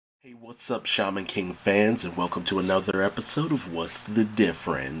Hey, what's up, Shaman King fans, and welcome to another episode of What's the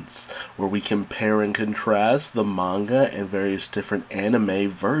Difference, where we compare and contrast the manga and various different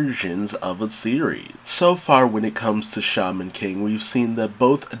anime versions of a series. So far, when it comes to Shaman King, we've seen that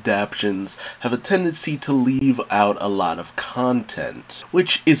both adaptations have a tendency to leave out a lot of content,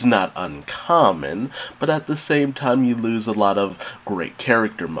 which is not uncommon, but at the same time you lose a lot of great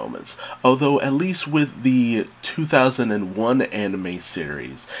character moments. Although, at least with the 2001 anime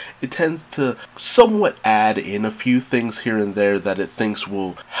series, it tends to somewhat add in a few things here and there that it thinks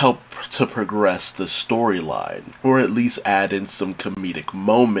will help to progress the storyline, or at least add in some comedic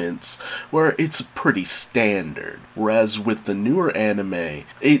moments where it's pretty standard. Whereas with the newer anime,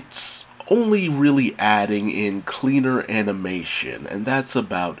 it's only really adding in cleaner animation, and that's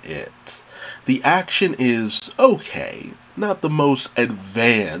about it. The action is okay, not the most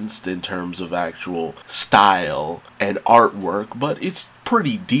advanced in terms of actual style and artwork, but it's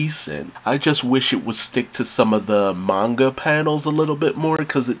pretty decent. I just wish it would stick to some of the manga panels a little bit more,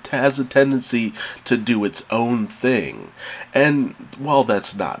 because it has a tendency to do its own thing. And while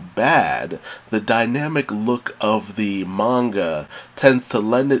that's not bad, the dynamic look of the manga tends to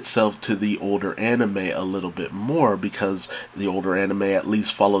lend itself to the older anime a little bit more, because the older anime at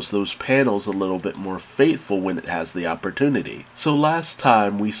least follows those panels a little bit more faithful when it has the opportunity. So last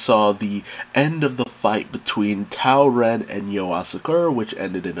time we saw the end of the fight between Tao En and Asakura, which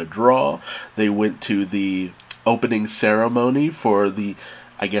ended in a draw. They went to the opening ceremony for the,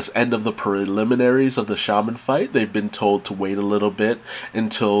 I guess, end of the preliminaries of the shaman fight. They've been told to wait a little bit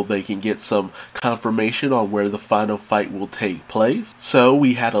until they can get some confirmation on where the final fight will take place. So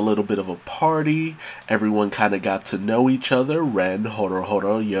we had a little bit of a party. Everyone kind of got to know each other. Ren,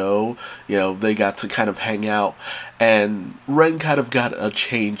 Horo, they got to kind of hang out. And Ren kind of got a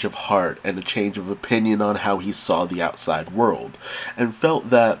change of heart and a change of opinion on how he saw the outside world, and felt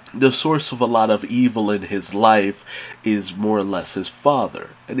that the source of a lot of evil in his life is more or less his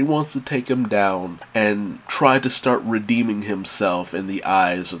father, and he wants to take him down and try to start redeeming himself in the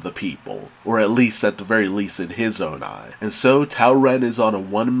eyes of the people, or at least at the very least in his own eye. And so Tao Ren is on a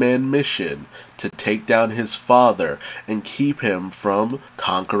one-man mission to take down his father and keep him from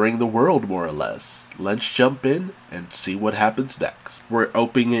conquering the world, more or less. Let's jump in and see what happens next. We're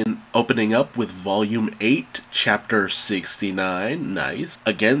opening up with Volume 8, Chapter 69, nice,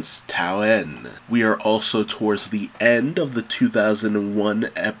 against Tao En. We are also towards the end of the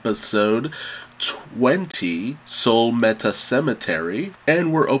 2001 episode 20, Soul Meta Cemetery,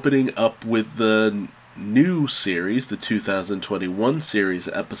 and we're opening up with the new series, the 2021 series,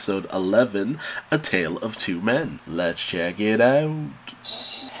 episode 11, A Tale of Two Men. Let's check it out.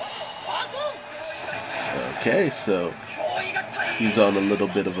 Okay, so he's on a little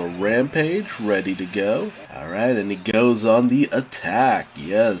bit of a rampage, ready to go. Alright, and he goes on the attack.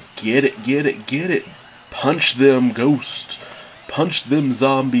 Yes, get it, get it, get it. Punch them, ghosts. Punch them,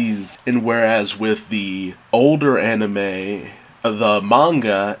 zombies. And whereas with the older anime, the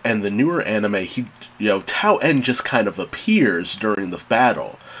manga, and the newer anime, Tao En just kind of appears during the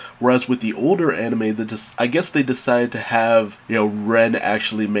battle. Whereas with the older anime, I guess they decided to have, Ren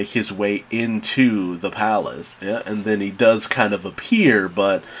actually make his way into the palace. Yeah, and then he does kind of appear,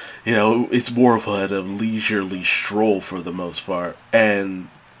 but, it's more of a leisurely stroll for the most part. And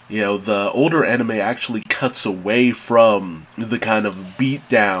the older anime actually cuts away from the kind of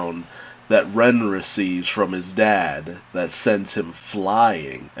beatdown that Ren receives from his dad that sends him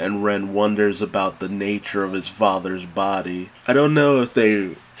flying, and Ren wonders about the nature of his father's body. I don't know if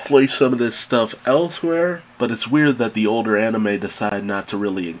they place some of this stuff elsewhere, but it's weird that the older anime decided not to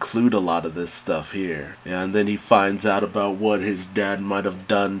really include a lot of this stuff here. And then he finds out about what his dad might have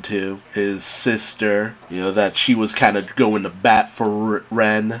done to his sister, that she was kind of going to bat for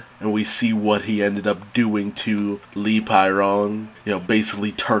Ren, and we see what he ended up doing to Li Pairong,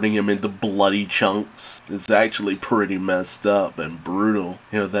 basically turning him into bloody chunks. It's actually pretty messed up and brutal.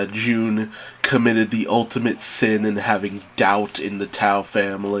 That June committed the ultimate sin in having doubt in the Tao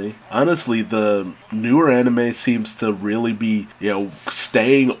family. Honestly, the newer anime seems to really be,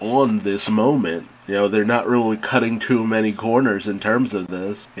 staying on this moment. They're not really cutting too many corners in terms of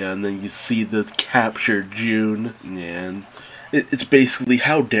this. And then you see the captured June, and it's basically,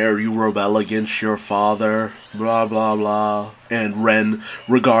 how dare you rebel against your father, blah blah blah. And Ren,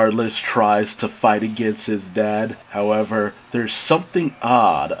 regardless, tries to fight against his dad. However, there's something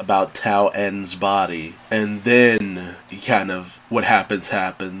odd about Tao En's body. And then, what happens,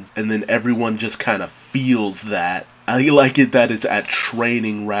 and then everyone just kind of feels that. I like it that it's at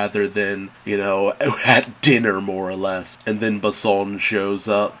training rather than, at dinner, more or less. And then Bason shows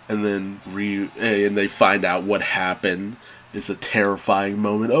up, and then and they find out what happened. It's a terrifying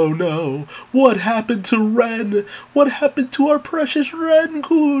moment. Oh no, what happened to Ren? What happened to our precious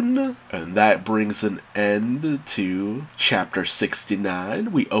Ren-kun? And that brings an end to chapter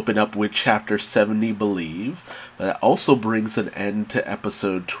 69. We open up with chapter 70, believe. That also brings an end to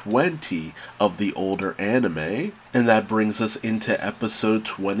episode 20 of the older anime. And that brings us into episode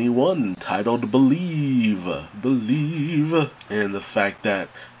 21, titled Believe. Believe. And the fact that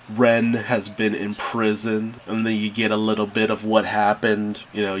Ren has been imprisoned, and then you get a little bit of what happened.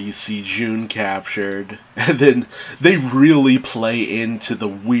 You know, you see June captured, and then they really play into the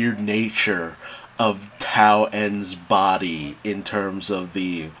weird nature of Tao En's body in terms of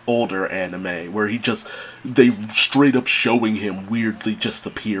the older anime, where they straight up showing him weirdly just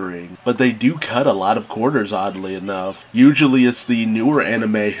appearing. But they do cut a lot of corners, oddly enough. Usually it's the newer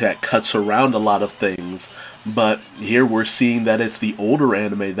anime that cuts around a lot of things, but here we're seeing that it's the older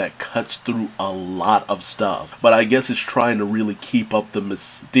anime that cuts through a lot of stuff. But I guess it's trying to really keep up the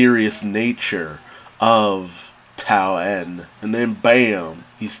mysterious nature of Tao En. And then bam,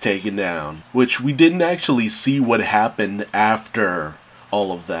 he's taken down. Which we didn't actually see what happened after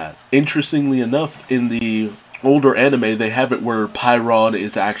all of that. Interestingly enough, in the older anime, they have it where Pyron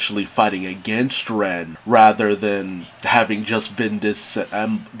is actually fighting against Ren rather than having just been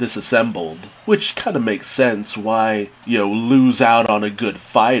disassembled. Which kind of makes sense why, lose out on a good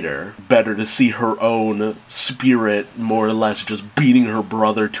fighter. Better to see her own spirit more or less just beating her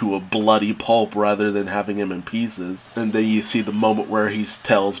brother to a bloody pulp rather than having him in pieces. And then you see the moment where he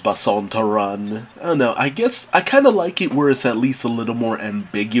tells Basson to run. I don't know, I guess I kind of like it where it's at least a little more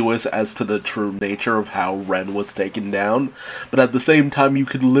ambiguous as to the true nature of how Ren was taken down. But at the same time, you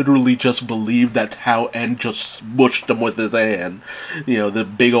could literally just believe that Tao En just smushed him with his hand. The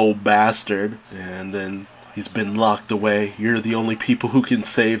big old bastard. And then he's been locked away. You're the only people who can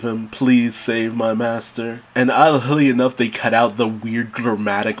save him. Please save my master. And oddly enough, they cut out the weird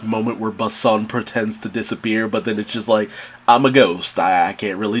dramatic moment where Basson pretends to disappear, but then it's just like, I'm a ghost. I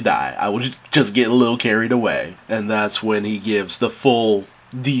can't really die. I was just getting a little carried away. And that's when he gives the full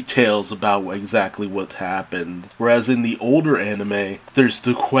details about exactly what happened. Whereas in the older anime, there's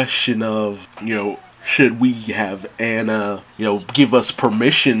the question of, should we have Anna, give us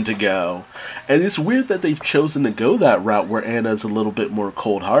permission to go? And it's weird that they've chosen to go that route where Anna's a little bit more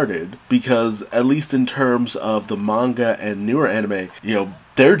cold-hearted. Because, at least in terms of the manga and newer anime,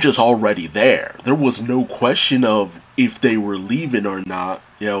 they're just already there. There was no question of if they were leaving or not.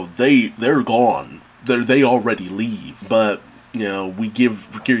 They're gone. They already leave. But you're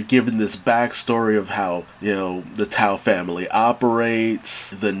given this backstory of how, the Tao family operates,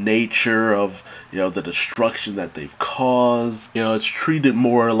 the nature of, the destruction that they've caused. It's treated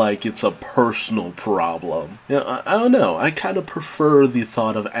more like it's a personal problem. I don't know. I kind of prefer the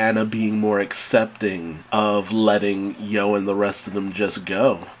thought of Anna being more accepting of letting Yo and the rest of them just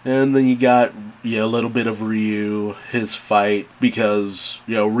go. And then you got, a little bit of Ryu, his fight, because,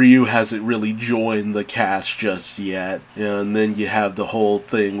 Ryu hasn't really joined the cast just yet. And then you have the whole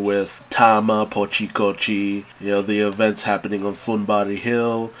thing with Tama, Pochikochi, the events happening on Funbari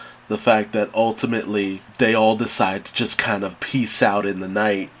Hill. The fact that ultimately they all decide to just kind of peace out in the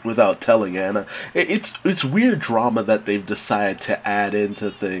night without telling Anna. It's weird drama that they've decided to add into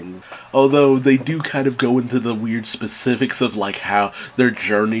things. Although they do kind of go into the weird specifics of like how their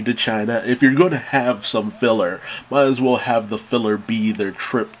journey to China. If you're going to have some filler, might as well have the filler be their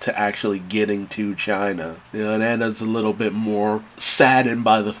trip to actually getting to China. And Anna's a little bit more saddened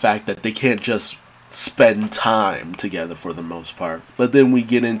by the fact that they can't just spend time together for the most part. But then we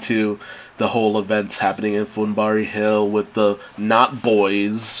get into the whole events happening in Funbari Hill with the not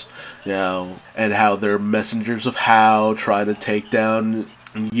boys, and how they're messengers of Hao trying to take down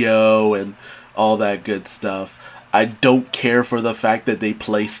Yo and all that good stuff. I don't care for the fact that they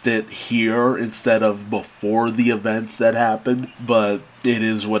placed it here instead of before the events that happened, but it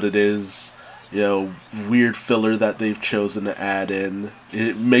is what it is. Weird filler that they've chosen to add in.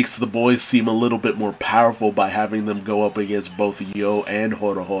 It makes the boys seem a little bit more powerful by having them go up against both Yo and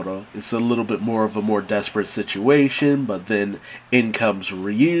Horohoro. It's a little bit more of a more desperate situation, but then in comes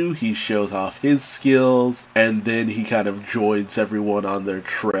Ryu, he shows off his skills, and then he kind of joins everyone on their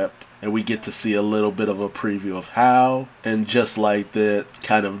trip. And we get to see a little bit of a preview of how. And just like that,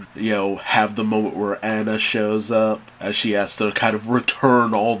 kind of, have the moment where Anna shows up as she has to kind of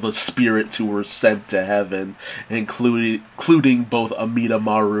return all the spirits who were sent to heaven, including both Amida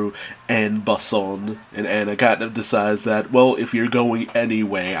Maru and Basson. And Anna kind of decides that, well, if you're going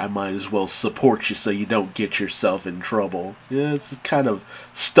anyway, I might as well support you so you don't get yourself in trouble. It's a kind of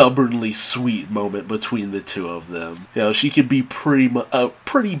stubbornly sweet moment between the two of them. She could be pretty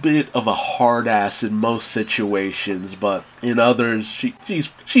bit of a hard ass in most situations, but in others,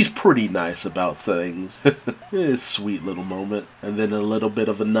 she's pretty nice about things. It's a sweet little moment. And then a little bit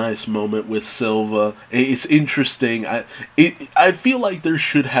of a nice moment with Silva. It's interesting. I feel like there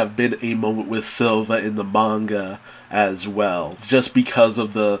should have been a moment with Silva in the manga as well, just because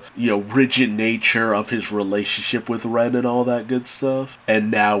of the, rigid nature of his relationship with Ren and all that good stuff.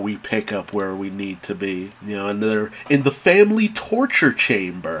 And now we pick up where we need to be, and they're in the family torture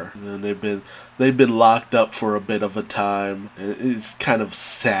chamber, and they've been locked up for a bit of a time. It's kind of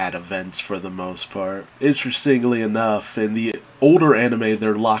sad events for the most part. Interestingly enough, in the older anime,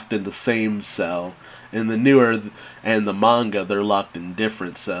 they're locked in the same cell. In the newer and the manga, they're locked in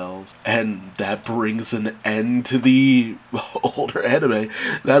different cells. And that brings an end to the older anime.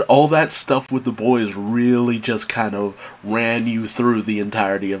 All that stuff with the boys really just kind of ran you through the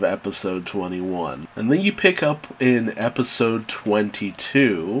entirety of episode 21. And then you pick up in episode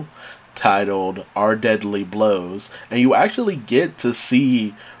 22, titled Our Deadly Blows, and you actually get to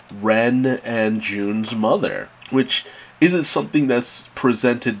see Ren and Jun's mother, which isn't something that's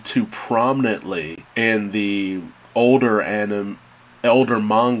presented too prominently in the older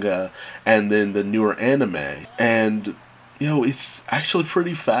manga and then the newer anime. And it's actually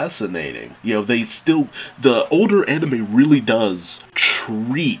pretty fascinating. The older anime really does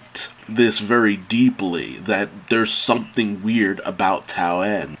treat this very deeply, that there's something weird about Tao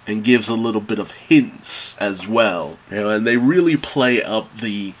En, and gives a little bit of hints as well. And they really play up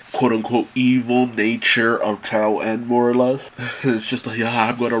the quote-unquote evil nature of Tao En, more or less. It's just like,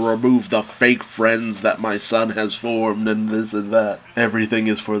 I'm gonna remove the fake friends that my son has formed, and this and that. Everything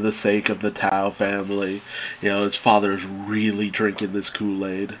is for the sake of the Tao family. His father's really drinking this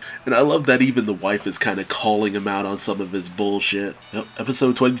Kool-Aid. And I love that even the wife is kind of calling him out on some of his bullshit.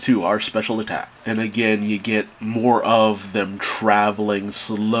 Episode 22, Our Special Attack. And again, you get more of them traveling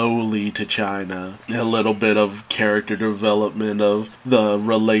slowly to China. A little bit of character development of the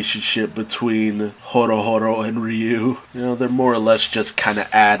relationship between Horo and Ryu. They're more or less just kind of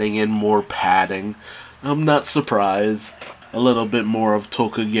adding in more padding. I'm not surprised. A little bit more of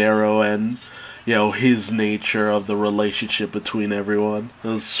Tokugero and his nature of the relationship between everyone.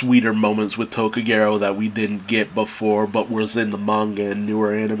 Those sweeter moments with Tokugero that we didn't get before, but was in the manga and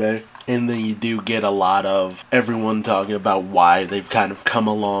newer anime. And then you do get a lot of everyone talking about why they've kind of come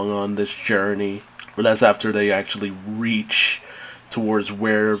along on this journey. But that's after they actually reach towards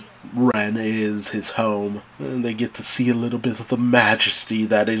where Ren is, his home. And they get to see a little bit of the majesty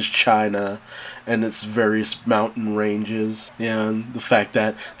that is China and its various mountain ranges. And the fact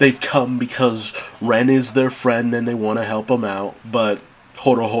that they've come because Ren is their friend and they want to help him out. But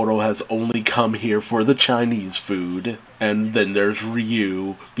Horo has only come here for the Chinese food. And then there's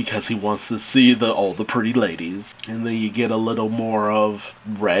Ryu because he wants to see all the pretty ladies. And then you get a little more of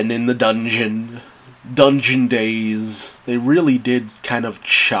Ren in the dungeon days. They really did kind of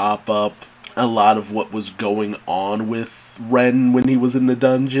chop up a lot of what was going on with Ren when he was in the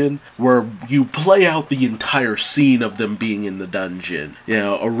dungeon, where you play out the entire scene of them being in the dungeon,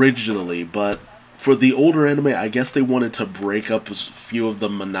 originally, but for the older anime, I guess they wanted to break up a few of the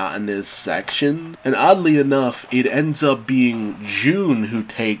monotonous sections, and oddly enough, it ends up being Jun who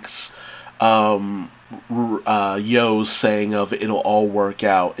takes Yo's saying of it'll all work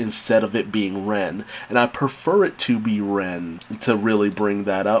out instead of it being Ren. And I prefer it to be Ren to really bring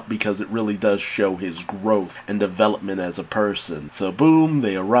that up because it really does show his growth and development as a person. So boom,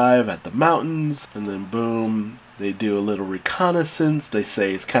 they arrive at the mountains, and then boom, they do a little reconnaissance. They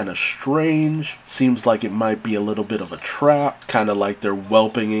say it's kind of strange. Seems like it might be a little bit of a trap. Kind of like they're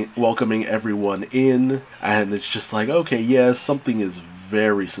welcoming everyone in. And it's just like, okay, yeah, something is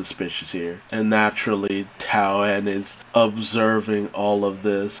very suspicious here. And naturally, Tao En is observing all of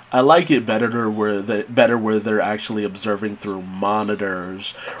this. I like it better where they're actually observing through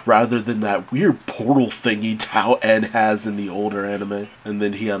monitors rather than that weird portal thingy Tao En has in the older anime. And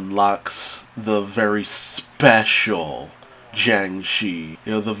then he unlocks the very special Jiangshi.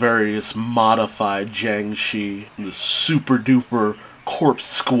 The various modified Jiangshi. The super duper corpse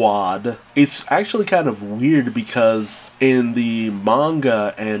squad. It's actually kind of weird because in the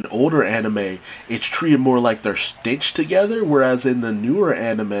manga and older anime, it's treated more like they're stitched together, whereas in the newer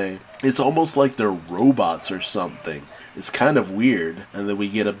anime, it's almost like they're robots or something. It's kind of weird. And then we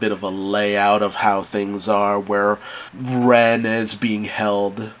get a bit of a layout of how things are, where Ren is being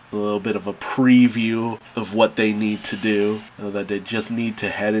held. A little bit of a preview of what they need to do. That they just need to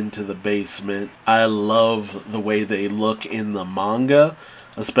head into the basement. I love the way they look in the manga.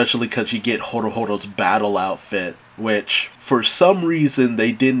 especially because you get Horohoro's battle outfit, which for some reason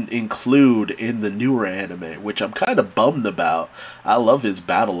they didn't include in the newer anime, which I'm kind of bummed about. I love his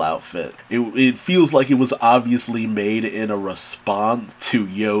battle outfit. It feels like it was obviously made in a response to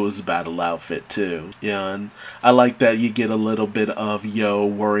Yo's battle outfit too. Yeah, and I like that you get a little bit of Yo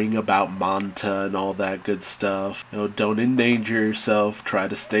worrying about Manta and all that good stuff. You know, don't endanger yourself, try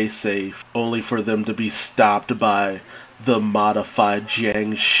to stay safe, only for them to be stopped by the modified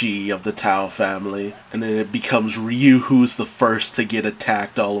Jiangshi of the Tao family, and then it becomes Ryu who's the first to get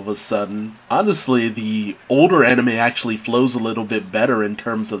attacked all of a sudden. Honestly, the older anime actually flows a little bit better in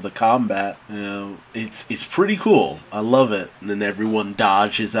terms of the combat. You know, it's pretty cool. I love it. And then everyone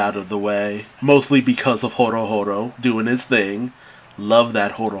dodges out of the way, mostly because of Horohoro doing his thing. Love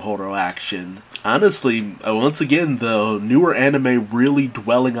that Horohoro action. Honestly, once again, the newer anime really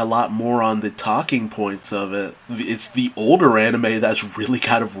dwelling a lot more on the talking points of it. It's the older anime that's really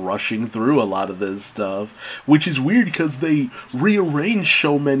kind of rushing through a lot of this stuff, which is weird because they rearrange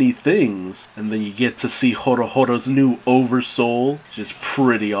so many things. And then you get to see Horohoro's new Oversoul, which is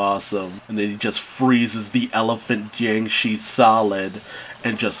pretty awesome. And then he just freezes the elephant Jiangshi solid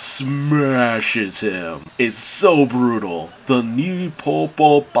and just smashes him. It's so brutal. The new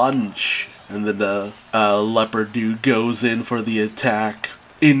Popo Punch. And then the leopard dude goes in for the attack,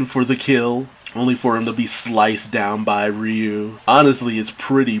 in for the kill, only for him to be sliced down by Ryu. Honestly, it's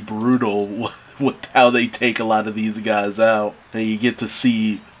pretty brutal with how they take a lot of these guys out. And you get to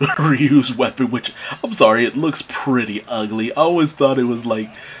see Ryu's weapon, which, I'm sorry, it looks pretty ugly. I always thought it was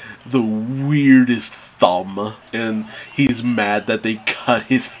like the weirdest thumb, and he's mad that they cut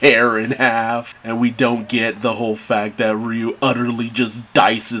his hair in half, and we don't get the whole fact that Ryu utterly just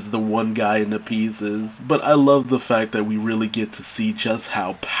dices the one guy into pieces. But I love the fact that we really get to see just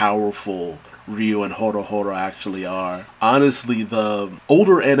how powerful Ryu and Horohoro actually are. Honestly, the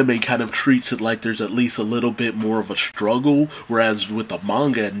older anime kind of treats it like there's at least a little bit more of a struggle, whereas with the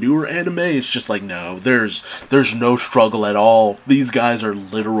manga and newer anime, it's just like, no, there's no struggle at all. These guys are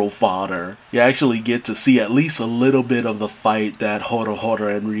literal fodder. You actually get to see at least a little bit of the fight that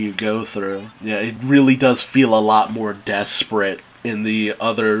Horohoro and Ryu go through. Yeah, it really does feel a lot more desperate in the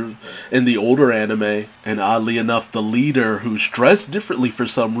older anime, and oddly enough, the leader, who's dressed differently for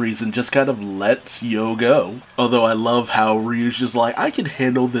some reason, just kind of lets Yo go. Although I love how Ryu's just like, I can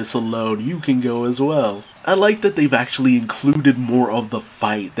handle this alone, you can go as well. I like that they've actually included more of the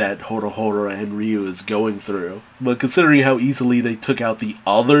fight that Horohoro and Ryu is going through. But considering how easily they took out the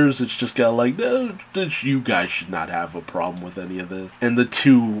others, it's just kind of like, no, you guys should not have a problem with any of this. And the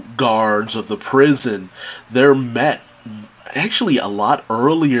two guards of the prison, they're met actually a lot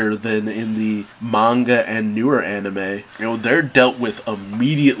earlier than in the manga and newer anime. You know, they're dealt with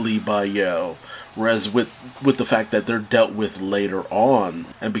immediately by Yo, whereas with the fact that they're dealt with later on.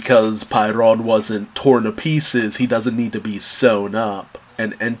 And because Pyron wasn't torn to pieces, he doesn't need to be sewn up.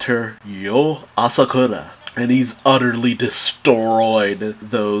 And enter Yo Asakura, and he's utterly destroyed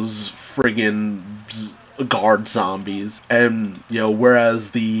those friggin' guard zombies. And, you know,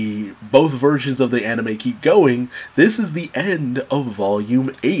 whereas both versions of the anime keep going, this is the end of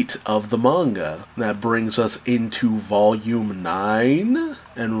volume 8 of the manga. That brings us into volume 9,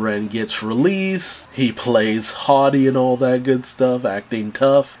 and Ren gets released. He plays haughty and all that good stuff, acting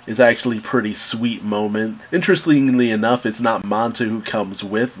tough. It's actually a pretty sweet moment. Interestingly enough, it's not Manta who comes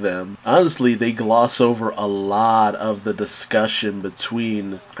with them. Honestly, they gloss over a lot of the discussion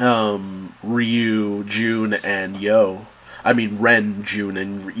between Ryu, Jun, and Yo. I mean, Ren, Jun,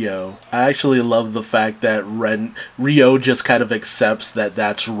 and Yo. I actually love the fact that Ryo just kind of accepts that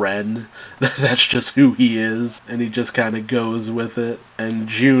that's Ren. That's just who he is. And he just kind of goes with it. And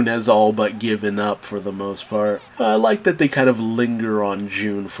Jun has all but given up for the most part. I like that they kind of linger on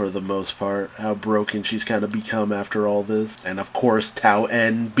Jun for the most part. How broken she's kind of become after all this. And of course, Tao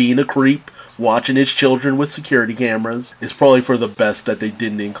En being a creep, watching his children with security cameras. It's probably for the best that they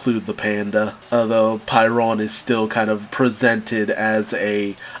didn't include the panda. Although Pyron is still kind of presented as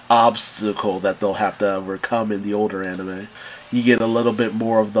a obstacle that they'll have to overcome in the older anime. You get a little bit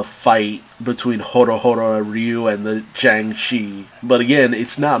more of the fight between Horohoro and Ryu and the Jiangshi. But again,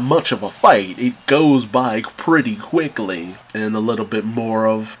 it's not much of a fight. It goes by pretty quickly. And a little bit more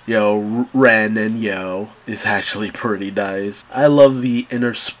of, you know, Ren and Yo is actually pretty nice. I love the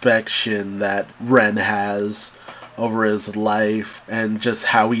introspection that Ren has over his life and just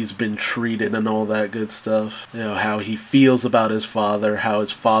how he's been treated and all that good stuff. You know, how he feels about his father, how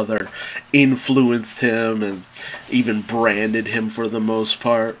his father influenced him and even branded him for the most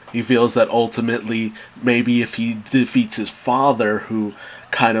part. He feels that ultimately, maybe if he defeats his father, who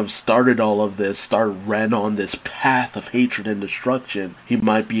kind of started all of this, started Ren on this path of hatred and destruction, he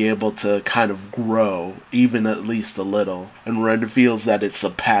might be able to kind of grow, even at least a little. And Ren feels that it's a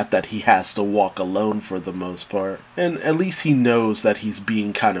path that he has to walk alone for the most part. And at least he knows that he's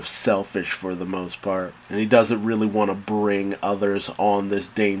being kind of selfish for the most part. And he doesn't really want to bring others on this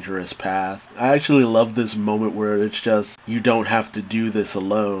dangerous path. I actually love this moment where it's just, you don't have to do this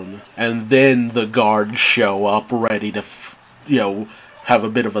alone. And then the guards show up ready to, have a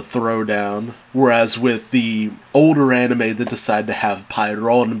bit of a throwdown. Whereas with the older anime, they decide to have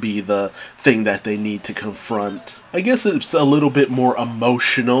Pyron be the thing that they need to confront. I guess it's a little bit more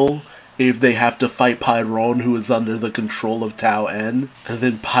emotional if they have to fight Pyron, who is under the control of Tao En, and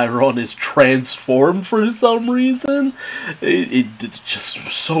then Pyron is transformed for some reason. It's just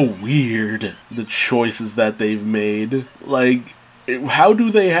so weird, the choices that they've made. Like, how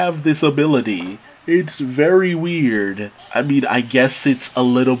do they have this ability? It's very weird. I mean, I guess it's a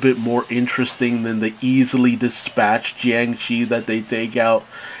little bit more interesting than the easily dispatched Jiangxi that they take out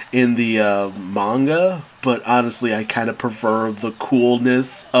in the manga, but honestly I kind of prefer the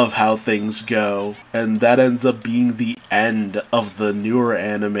coolness of how things go, and that ends up being the end of the newer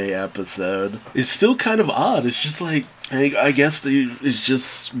anime episode. It's still kind of odd. It's just like, I guess it's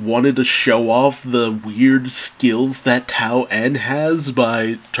just wanted to show off the weird skills that Tao En has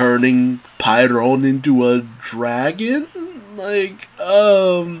by turning Pyron into a dragon. Like,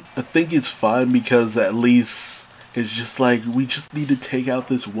 I think it's fine because at least it's just like, we just need to take out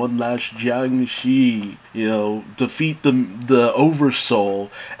this one last Jiangxi, defeat the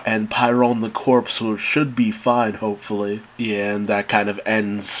Oversoul, and Pyron the corpse should be fine, hopefully. Yeah, and that kind of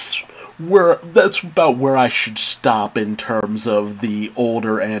ends that's about where I should stop in terms of the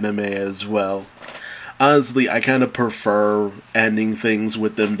older anime as well. Honestly, I kind of prefer ending things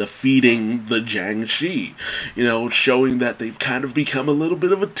with them defeating the Jiangxi. Showing that they've kind of become a little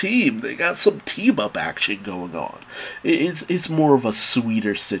bit of a team. They got some team-up action going on. It's more of a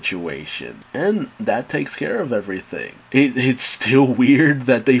sweeter situation. And that takes care of everything. It's still weird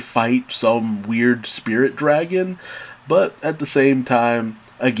that they fight some weird spirit dragon, but at the same time,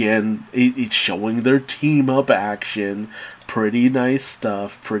 again, it's showing their team-up action. Pretty nice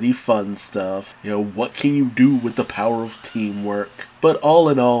stuff, pretty fun stuff. What can you do with the power of teamwork? But all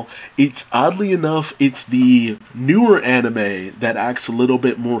in all, it's oddly enough, it's the newer anime that acts a little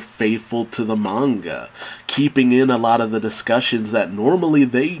bit more faithful to the manga, keeping in a lot of the discussions that normally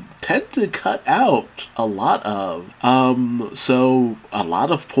they tend to cut out a lot of. So a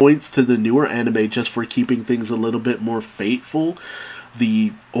lot of points to the newer anime just for keeping things a little bit more faithful.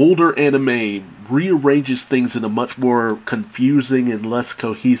 The older anime rearranges things in a much more confusing and less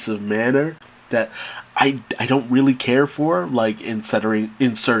cohesive manner that I don't really care for, like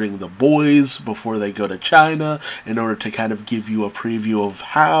inserting the boys before they go to China in order to kind of give you a preview of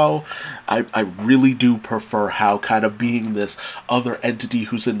how. I really do prefer how kind of being this other entity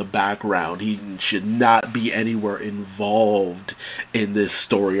who's in the background. He should not be anywhere involved in this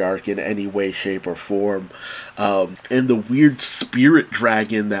story arc in any way, shape, or form. And the weird spirit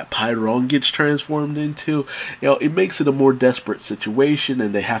dragon that Pyron gets transformed into, it makes it a more desperate situation,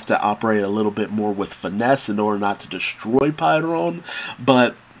 and they have to operate a little bit more with finesse in order not to destroy Pyron.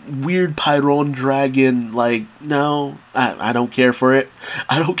 But weird Pyron dragon, like, no, I don't care for it.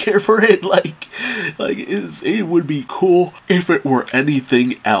 I don't care for it. It would be cool if it were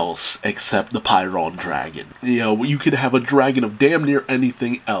anything else except the Pyron dragon. You could have a dragon of damn near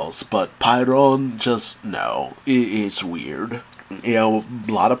anything else, but Pyron, just no. It's weird. A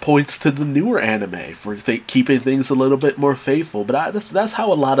lot of points to the newer anime for keeping things a little bit more faithful, but that's how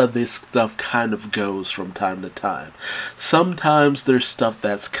a lot of this stuff kind of goes from time to time. Sometimes there's stuff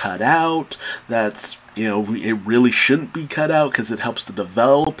that's cut out, that's it really shouldn't be cut out because it helps to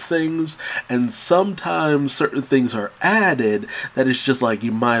develop things, and sometimes certain things are added that it's just like,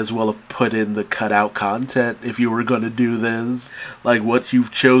 you might as well have put in the cut out content if you were going to do this. Like, what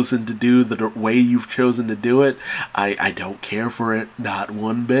you've chosen to do, the way you've chosen to do it, I don't care for it, not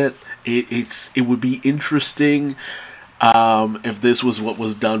one bit. It would be interesting if this was what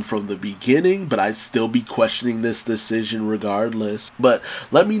was done from the beginning, but I'd still be questioning this decision regardless. But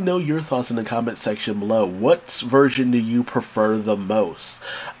let me know your thoughts in the comment section below. What version do you prefer the most?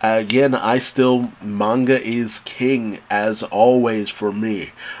 Again, manga is king as always for me,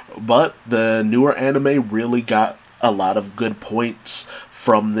 but the newer anime really got a lot of good points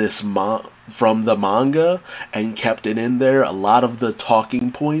from the manga and kept it in there. A lot of the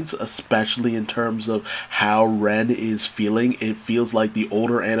talking points, especially in terms of how Ren is feeling, it feels like the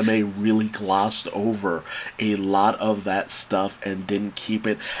older anime really glossed over a lot of that stuff and didn't keep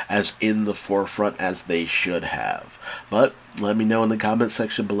it as in the forefront as they should have. But Let me know in the comment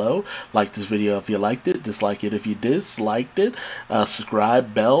section below. Like this video if you liked it, dislike it if you disliked it,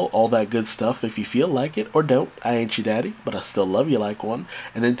 subscribe, bell, all that good stuff if you feel like it, or don't. I ain't your daddy, but I still love you like one.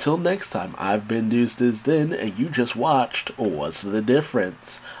 And until next time, I've been Duuz-Diz-Din, and you just watched What's the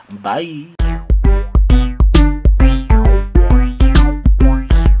Difference? Bye!